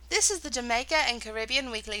This is the Jamaica and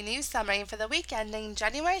Caribbean Weekly News Summary for the week ending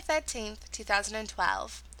January 13th,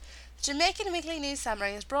 2012. The Jamaican Weekly News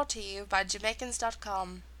Summary is brought to you by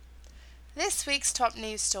Jamaicans.com. This week's top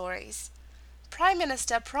news stories. Prime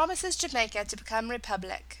Minister promises Jamaica to become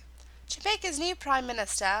republic. Jamaica's new Prime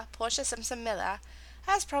Minister, Portia Simpson Miller,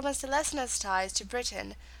 has promised to lessen its ties to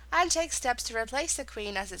Britain and take steps to replace the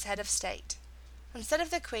Queen as its head of state. Instead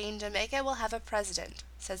of the Queen, Jamaica will have a president,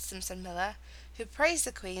 says Simpson Miller, who praised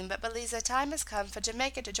the Queen but believes the time has come for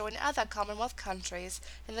Jamaica to join other Commonwealth countries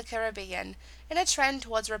in the Caribbean in a trend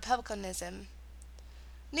towards republicanism.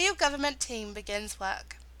 New government team begins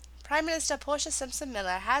work. Prime Minister Portia Simpson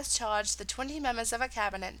Miller has charged the 20 members of her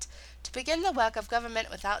cabinet to begin the work of government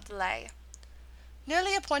without delay.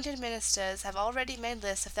 Newly appointed ministers have already made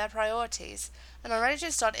lists of their priorities and are ready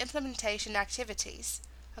to start implementation activities.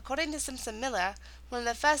 According to Simpson Miller, one of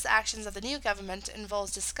the first actions of the new government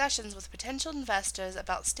involves discussions with potential investors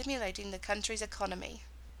about stimulating the country's economy.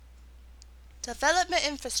 Development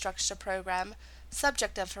Infrastructure Program,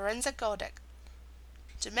 subject of forensic audit.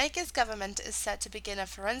 Jamaica's government is set to begin a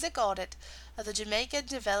forensic audit of the Jamaica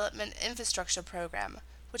Development Infrastructure Program,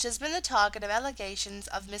 which has been the target of allegations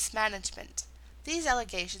of mismanagement. These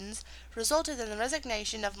allegations resulted in the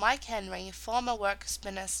resignation of Mike Henry, former Works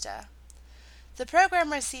Minister. The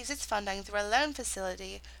program receives its funding through a loan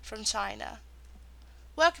facility from China.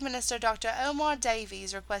 Work Minister Dr. Omar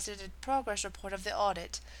Davies requested a progress report of the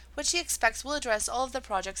audit, which he expects will address all of the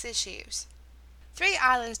project's issues. 3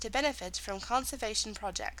 islands to benefit from conservation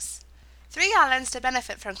projects. 3 islands to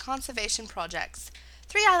benefit from conservation projects.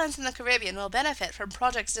 3 islands in the Caribbean will benefit from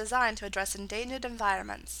projects designed to address endangered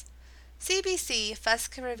environments. CBC,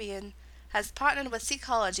 First Caribbean, has partnered with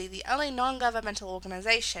Seacology, the only non-governmental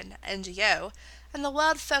organization, NGO, in the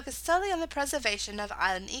world focused solely on the preservation of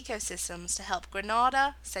island ecosystems to help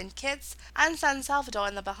Grenada, St. Kitts, and San Salvador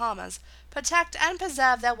in the Bahamas protect and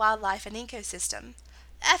preserve their wildlife and ecosystem.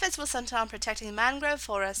 The efforts will center on protecting mangrove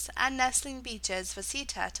forests and nestling beaches for sea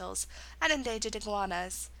turtles and endangered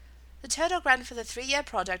iguanas. The total grant for the 3-year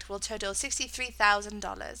project will total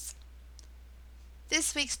 $63,000.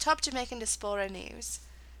 This week's top Jamaican diaspora news.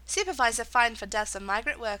 Supervisor fined for deaths of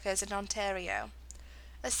migrant workers in Ontario.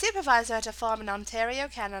 A supervisor at a farm in Ontario,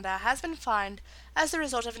 Canada, has been fined as a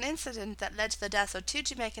result of an incident that led to the deaths of 2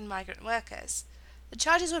 Jamaican migrant workers. The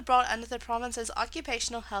charges were brought under the province's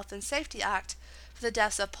Occupational Health and Safety Act for the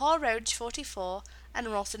deaths of Paul Roach, 44, and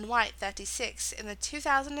Ralston White, 36, in the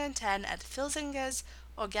 2010 at Filzinger's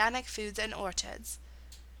Organic Foods and Orchards.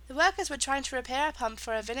 The workers were trying to repair a pump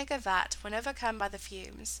for a vinegar vat when overcome by the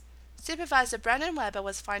fumes. Supervisor Brendan Weber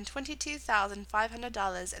was fined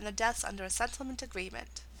 $22,500 in the deaths under a settlement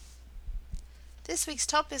agreement. This week's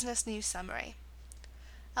top business news summary.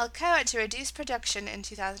 Alcoa to reduce production in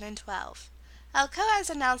 2012. Alcoa has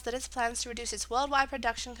announced that it plans to reduce its worldwide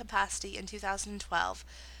production capacity in 2012,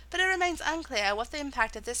 but it remains unclear what the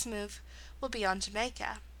impact of this move will be on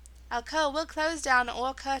Jamaica. Alcoa will close down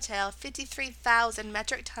or curtail 53,000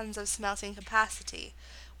 metric tons of smelting capacity,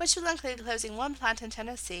 which will include closing 1 plant in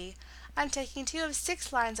Tennessee and taking 2 of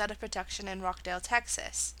 6 lines out of production in Rockdale,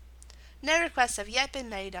 Texas. No requests have yet been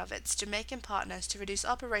made of its Jamaican partners to reduce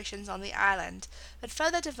operations on the island, but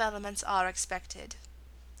further developments are expected.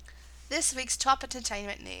 This week's top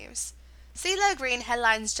entertainment news. CeeLo Green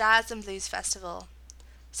headlines Jazz and Blues Festival.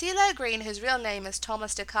 CeeLo Green, whose real name is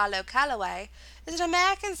Thomas DeCarlo Calloway, is an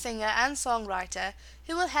American singer and songwriter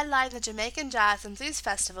who will headline the Jamaican Jazz and Blues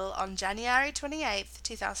Festival on January 28,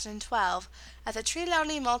 2012, at the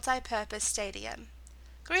Trelawney Multi-Purpose Stadium.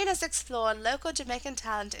 Green has explored local Jamaican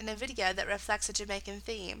talent in a video that reflects a Jamaican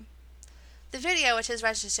theme. The video, which has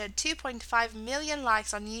registered 2.5 million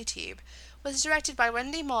likes on YouTube, was directed by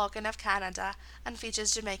Wendy Morgan of Canada and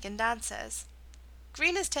features Jamaican dancers.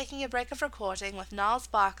 Green is taking a break of recording with Gnarls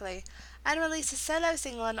Barkley and released a solo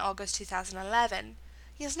single in August 2011.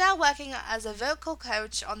 He is now working as a vocal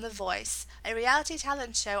coach on The Voice, a reality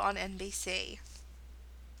talent show on NBC.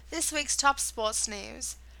 This week's top sports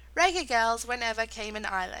news. Reggae Girls win over Cayman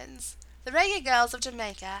Islands. The Reggae Girls of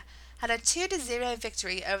Jamaica had a 2-0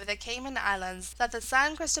 victory over the Cayman Islands at the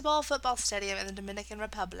San Cristobal Football Stadium in the Dominican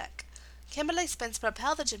Republic. Kimberly Spence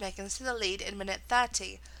propelled the Jamaicans to the lead in minute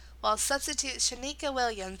 30, while substitute Shanika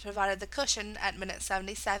Williams provided the cushion at minute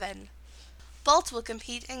 77. Bolt will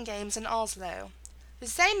compete in games in Oslo.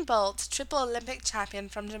 Usain Bolt, triple Olympic champion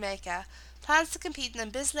from Jamaica, plans to compete in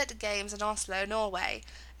the Bislett Games in Oslo, Norway,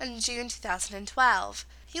 in June 2012.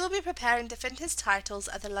 He will be preparing to defend his titles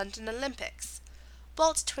at the London Olympics.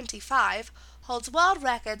 Bolt, 25, holds world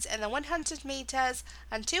records in the 100 meters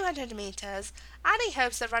and 200 meters, and he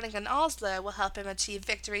hopes that running in Oslo will help him achieve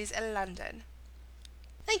victories in London.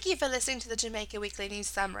 Thank you for listening to the Jamaica Weekly News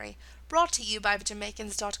Summary, brought to you by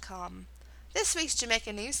Jamaicans.com. This week's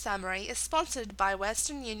Jamaica News Summary is sponsored by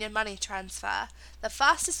Western Union Money Transfer, the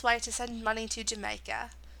fastest way to send money to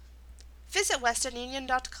Jamaica. Visit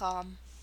westernunion.com.